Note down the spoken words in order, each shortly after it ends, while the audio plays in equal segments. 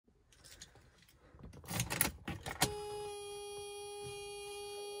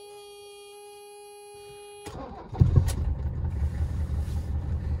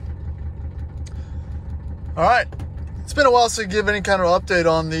All right, it's been a while since I give any kind of update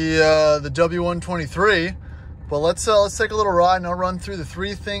on the W123, but let's take a little ride and I'll run through the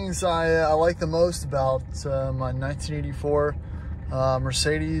three things I like the most about my 1984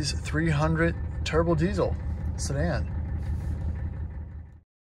 Mercedes 300 turbo diesel sedan.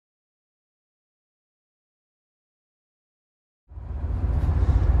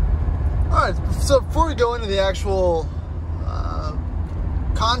 All right, so before we go into the actual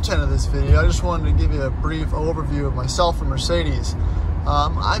content of this video, I just wanted to give you a brief overview of myself and Mercedes.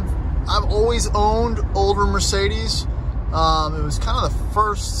 I've always owned older Mercedes. It was kind of the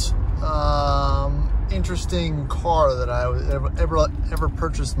first interesting car that I ever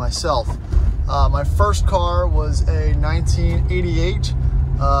purchased myself. My first car was a 1988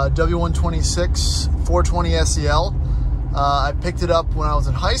 W126 420 SEL. I picked it up when I was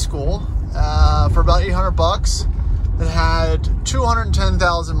in high school for about 800 bucks. It had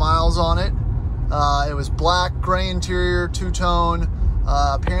 210,000 miles on it. It was black, gray interior, two-tone.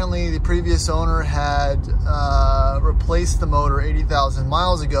 Apparently the previous owner had replaced the motor 80,000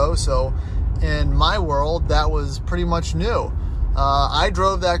 miles ago, so in my world that was pretty much new. I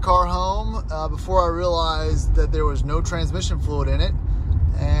drove that car home before I realized that there was no transmission fluid in it,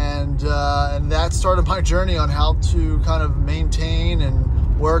 and that started my journey on how to kind of maintain and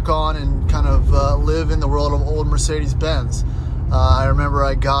work on and kind of live in the world of old Mercedes-Benz. I remember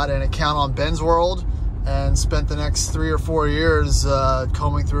I got an account on Benz World and spent the next 3 or 4 years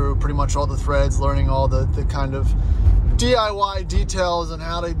combing through pretty much all the threads, learning all the kind of DIY details on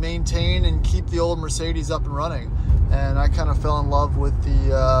how to maintain and keep the old Mercedes up and running. And I kind of fell in love with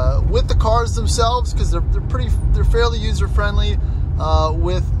the cars themselves, because they're fairly user-friendly.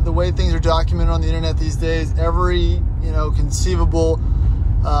 With the way things are documented on the internet these days, every conceivable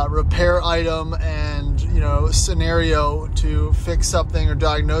repair item and scenario to fix something or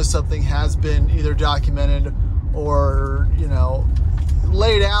diagnose something has been either documented or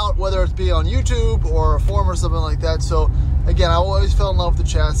laid out, whether it's be on YouTube or a forum or something like that. So again, I always fell in love with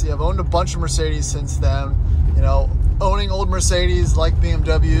the chassis. I've owned a bunch of Mercedes since then. Owning old Mercedes, like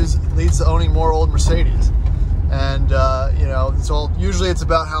BMWs, leads to owning more old Mercedes. And so usually it's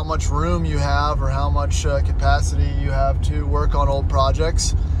about how much room you have or how much capacity you have to work on old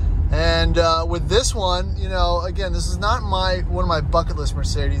projects. And with this one, again, this is not one of my bucket list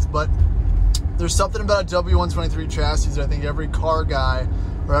Mercedes, but there's something about a W123 chassis that I think every car guy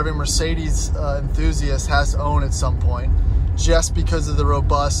or every Mercedes enthusiast has to own at some point, just because of the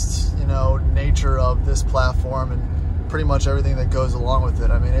robust nature of this platform and pretty much everything that goes along with it.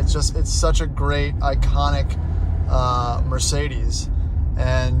 I mean, it's such a great, iconic Mercedes,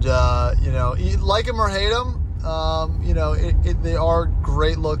 and like them or hate them, they are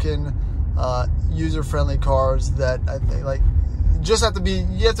great looking, user-friendly cars that I think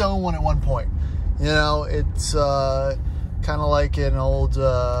you have to own one at one point. It's kind of like an old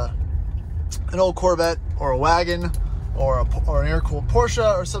Corvette or a wagon or an air-cooled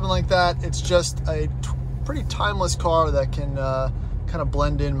Porsche or something like that. It's just a pretty timeless car that can kind of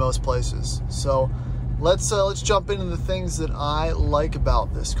blend in most places. So let's jump into the things that I like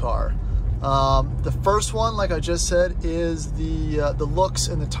about this car. The first one, like I just said, is the looks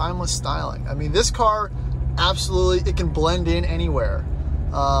and the timeless styling. I mean, this car, absolutely, it can blend in anywhere.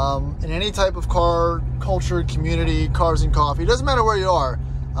 In any type of car culture, community, cars and coffee, it doesn't matter where you are.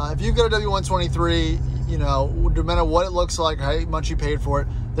 If you've got a W123, no matter what it looks like, how much you paid for it,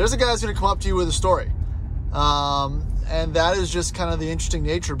 there's a guy that's going to come up to you with a story. And that is just kind of the interesting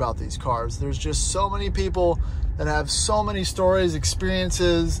nature about these cars. There's just so many people that have so many stories,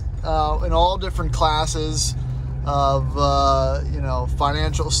 experiences, in all different classes of,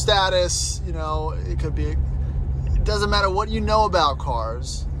 financial status. It doesn't matter what you know about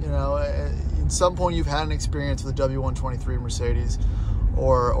cars. At some point you've had an experience with a W123 Mercedes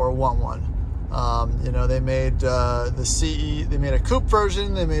or want one. They made the CE, they made a coupe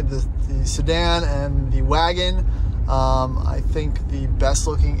version, they made the sedan and the wagon. I think the best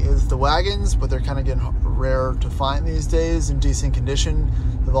looking is the wagons, but they're kind of getting rare to find these days in decent condition.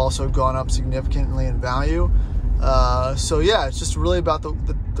 They've also gone up significantly in value. So yeah, it's just really about the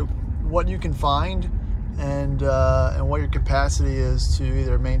what you can find and what your capacity is to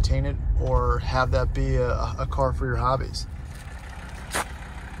either maintain it or have that be a car for your hobbies.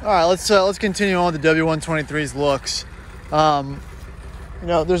 All right, let's continue on with the W123's looks.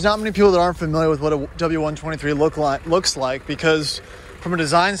 There's not many people that aren't familiar with what a W123 looks like, because from a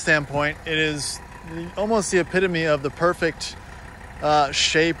design standpoint, it is almost the epitome of the perfect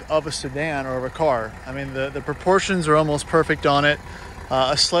shape of a sedan or of a car. I mean, the proportions are almost perfect on it.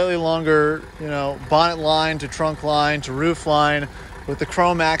 a slightly longer, bonnet line to trunk line to roof line with the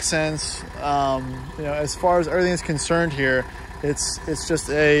chrome accents. As far as everything is concerned here, it's just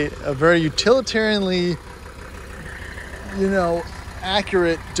a very utilitarianly,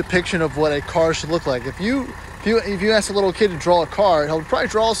 accurate depiction of what a car should look like. If you ask a little kid to draw a car, he'll probably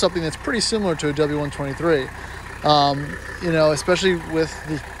draw something that's pretty similar to a W123. Especially with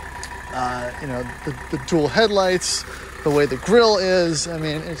the dual headlights, the way the grille is. I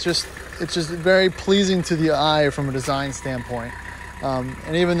mean, it's just very pleasing to the eye from a design standpoint.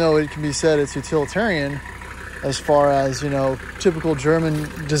 And even though it can be said it's utilitarian as far as, typical German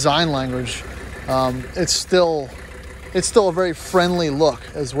design language, it's still a very friendly look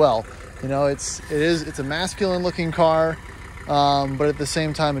as well. It's a masculine looking car, but at the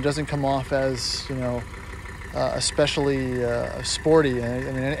same time, it doesn't come off as, especially sporty. I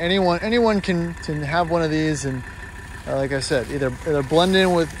mean, anyone can have one of these, and like I said, either blend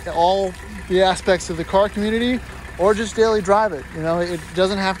in with all the aspects of the car community, or just daily drive it. It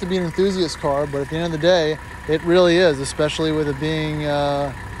doesn't have to be an enthusiast car, but at the end of the day, it really is, especially with it being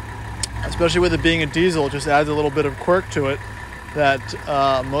a diesel. It just adds a little bit of quirk to it that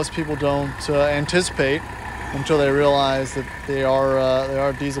most people don't anticipate until they realize that they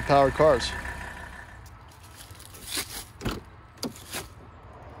are diesel-powered cars.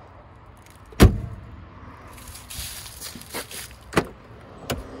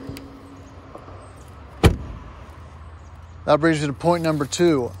 That brings me to point number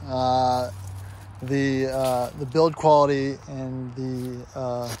 2, the build quality and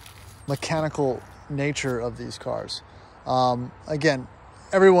the mechanical nature of these cars. Again,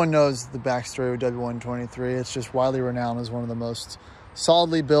 everyone knows the backstory of W123. It's just widely renowned as one of the most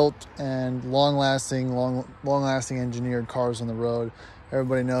solidly built and long-lasting engineered cars on the road.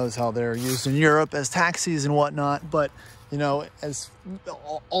 Everybody knows how they're used in Europe as taxis and whatnot, but as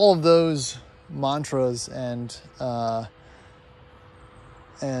all of those mantras and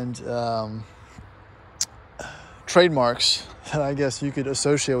trademarks that I guess you could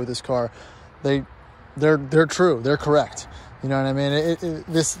associate with this car, they're true. They're correct. You know what I mean?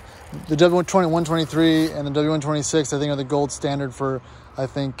 The W123 and the W126, I think, are the gold standard for,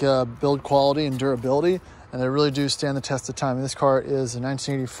 build quality and durability, and they really do stand the test of time. And this car is a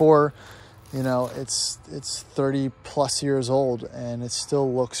 1984. It's 30 plus years old, and it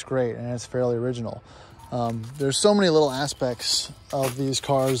still looks great, and it's fairly original. There's so many little aspects of these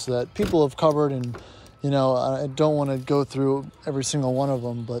cars that people have covered, and I don't want to go through every single one of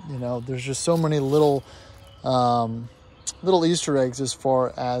them, but there's just so many little Easter eggs as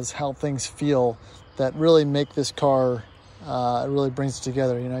far as how things feel that really make this car, it really brings it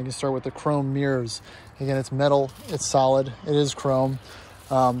together. You can start with the chrome mirrors. Again, it's metal, it's solid, it is chrome.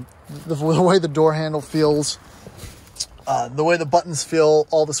 The way the door handle feels, the way the buttons feel,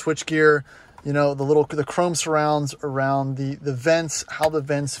 all the switch gear, the chrome surrounds around the vents, how the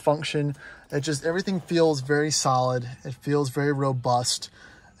vents function. Everything feels very solid. It feels very robust,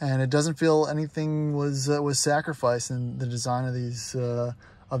 and it doesn't feel anything was sacrificed in the design of these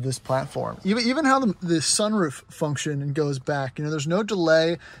of this platform. Even how the sunroof function and goes back. There's no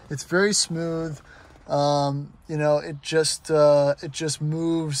delay. It's very smooth. It just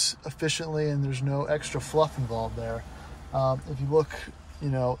moves efficiently, and there's no extra fluff involved there. If you look,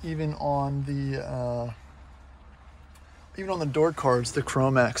 even on the door cards, the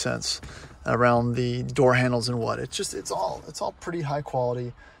chrome accents around the door handles and it's all pretty high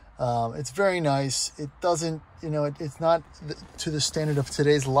quality. It's very nice. It doesn't, it's not to the standard of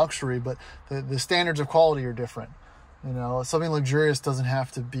today's luxury, but the standards of quality are different. Something luxurious doesn't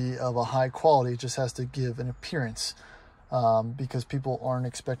have to be of a high quality. It just has to give an appearance, because people aren't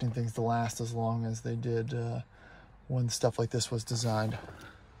expecting things to last as long as they did when stuff like this was designed.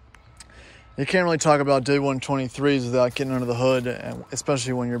 You can't really talk about W123s without getting under the hood,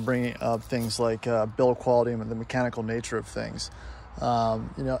 especially when you're bringing up things like build quality and the mechanical nature of things.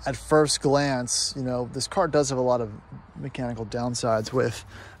 At first glance, this car does have a lot of mechanical downsides with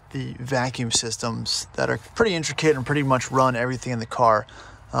the vacuum systems that are pretty intricate and pretty much run everything in the car.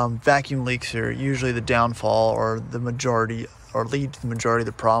 Vacuum leaks are usually the downfall or lead to the majority of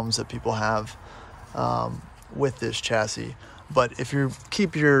the problems that people have with this chassis. But if you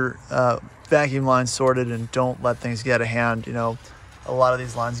keep your vacuum lines sorted and don't let things get out of hand, a lot of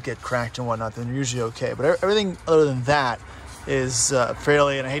these lines get cracked and whatnot, then you're usually okay. But everything other than that is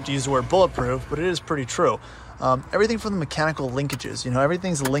fairly, and I hate to use the word bulletproof, but it is pretty true. Everything from the mechanical linkages,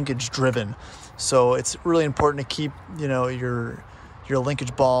 everything's linkage driven. So it's really important to keep, your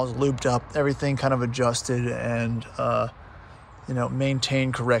linkage balls lubed up, everything kind of adjusted and,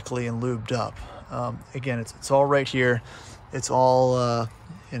 maintained correctly and lubed up. Again, it's all right here. It's all,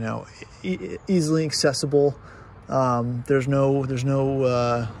 you know, easily accessible. There's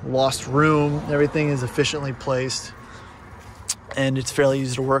no lost room. Everything is efficiently placed, and it's fairly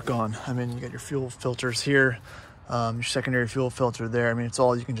easy to work on. I mean, you got your fuel filters here, your secondary fuel filter there. I mean, it's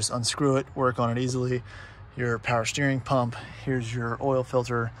all, you can just unscrew it, work on it easily. Your power steering pump, here's your oil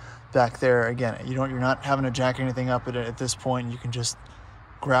filter back there. Again, you're not having to jack anything up at this point. You can just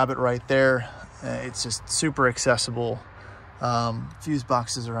grab it right there. It's just super accessible. Fuse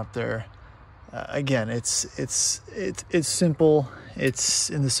boxes are up there. Again, it's simple.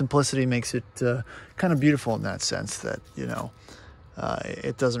 And the simplicity makes it kind of beautiful in that sense that, you know,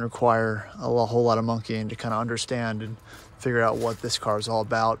 it doesn't require a whole lot of monkeying to kind of understand and figure out what this car is all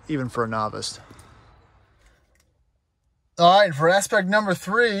about, even for a novice. All right, for aspect number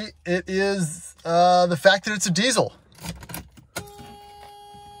 3, it is the fact that it's a diesel.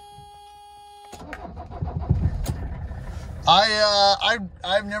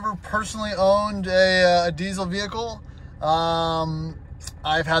 I've never personally owned a diesel vehicle.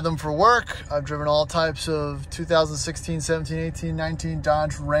 I've had them for work. I've driven all types of 2016, 17, 18, 19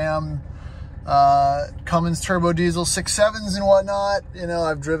 Dodge Ram, Cummins turbo diesel 6.7s and whatnot. You know,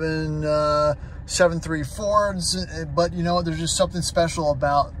 I've driven 7.3 Fords, but you know, there's just something special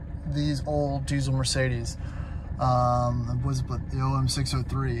about these old diesel Mercedes. What was it, the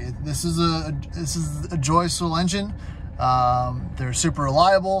OM603? This is a Joysoul engine. They're super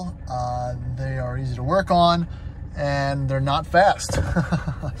reliable. They are easy to work on, and they're not fast.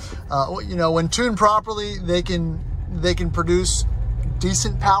 You know, when tuned properly, they can produce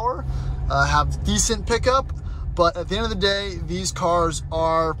decent power, have decent pickup, but at the end of the day, these cars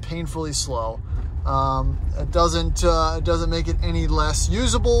are painfully slow. It doesn't make it any less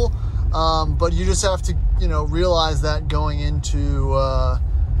usable, but you just have to, you know, realize that going into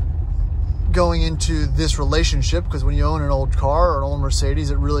this relationship, because when you own an old car or an old Mercedes,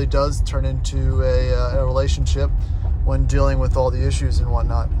 it really does turn into a relationship when dealing with all the issues and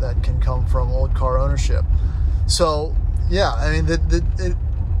whatnot that can come from old car ownership. So yeah, I mean,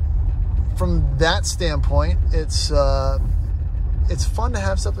 from that standpoint, it's fun to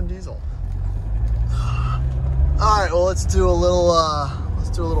have something diesel. All right, well, let's do a little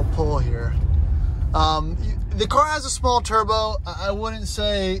pull here. The car has a small turbo. I wouldn't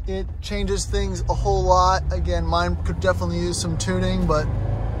say it changes things a whole lot. Again, mine could definitely use some tuning, but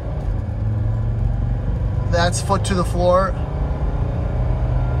that's foot to the floor.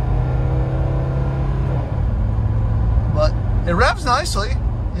 But it revs nicely,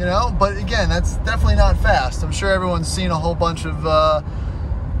 you know, but again, that's definitely not fast. I'm sure everyone's seen a whole bunch of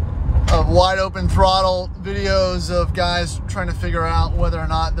wide open throttle videos of guys trying to figure out whether or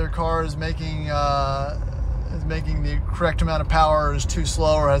not their car is making the correct amount of power, or is too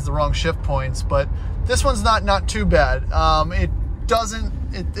slow, or has the wrong shift points. But this one's not too bad.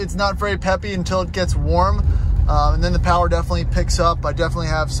 It's not very peppy until it gets warm, and then the power definitely picks up. I definitely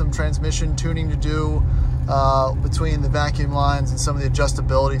have some transmission tuning to do between the vacuum lines and some of the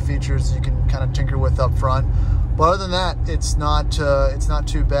adjustability features you can kind of tinker with up front. But other than that, it's not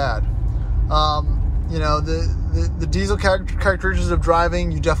too bad. You know, the diesel characteristics of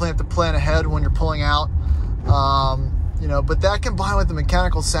driving, you definitely have to plan ahead when you're pulling out. You know, but that combined with the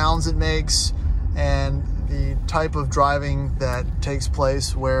mechanical sounds it makes and the type of driving that takes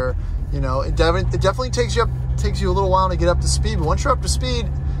place, where, you know, it definitely takes you a little while to get up to speed. But once you're up to speed,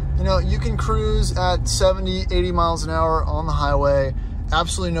 you know, you can cruise at 70, 80 miles an hour on the highway.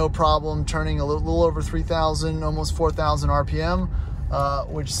 Absolutely no problem, turning a little over 3,000, almost 4,000 RPM,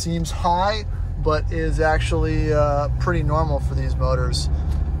 which seems high, but is actually pretty normal for these motors.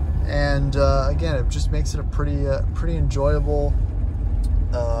 And again, it just makes it a pretty enjoyable,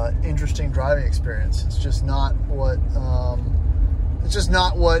 interesting driving experience. It's just not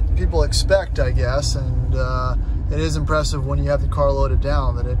what people expect, I guess. And it is impressive when you have the car loaded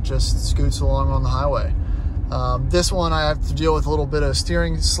down that it just scoots along on the highway. This one I have to deal with a little bit of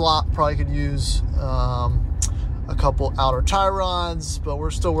steering slop. Probably could use a couple outer tie rods, but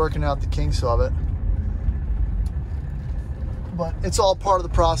we're still working out the kinks of it. But it's all part of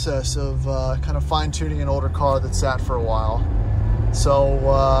the process of kind of fine-tuning an older car that's sat for a while.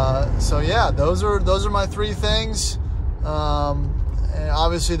 So yeah, those are my 3 things. And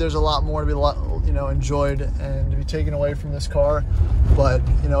obviously there's a lot more to be, you know, enjoyed and to be taken away from this car. But,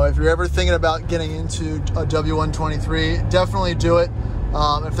 you know, if you're ever thinking about getting into a W123, definitely do it.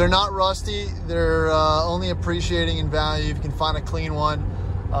 If they're not rusty, they're only appreciating in value if you can find a clean one.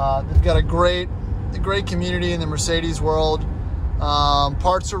 They've got a great community in the Mercedes world.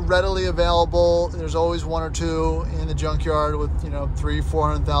 Parts are readily available. There's always one or two in the junkyard with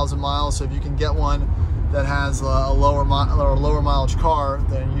 300,000-400,000 miles. So if you can get one that has a lower mileage car,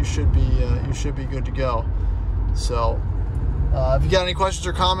 then you should be good to go. So if you got any questions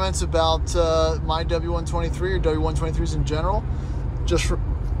or comments about my W123 or W123s in general, just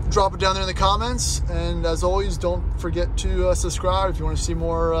drop it down there in the comments. And as always, don't forget to subscribe if you want to see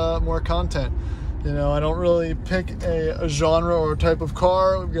more content. I don't really pick a genre or a type of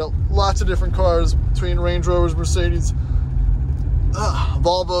car. We've got lots of different cars between Range Rovers, Mercedes,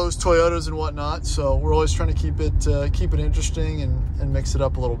 Volvos, Toyotas, and whatnot. So we're always trying to keep it interesting and mix it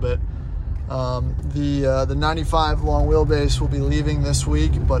up a little bit. The 95 long wheelbase will be leaving this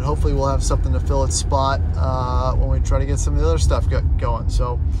week, but hopefully we'll have something to fill its spot when we try to get some of the other stuff going.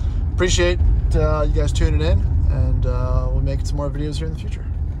 So appreciate you guys tuning in, and we'll make some more videos here in the future.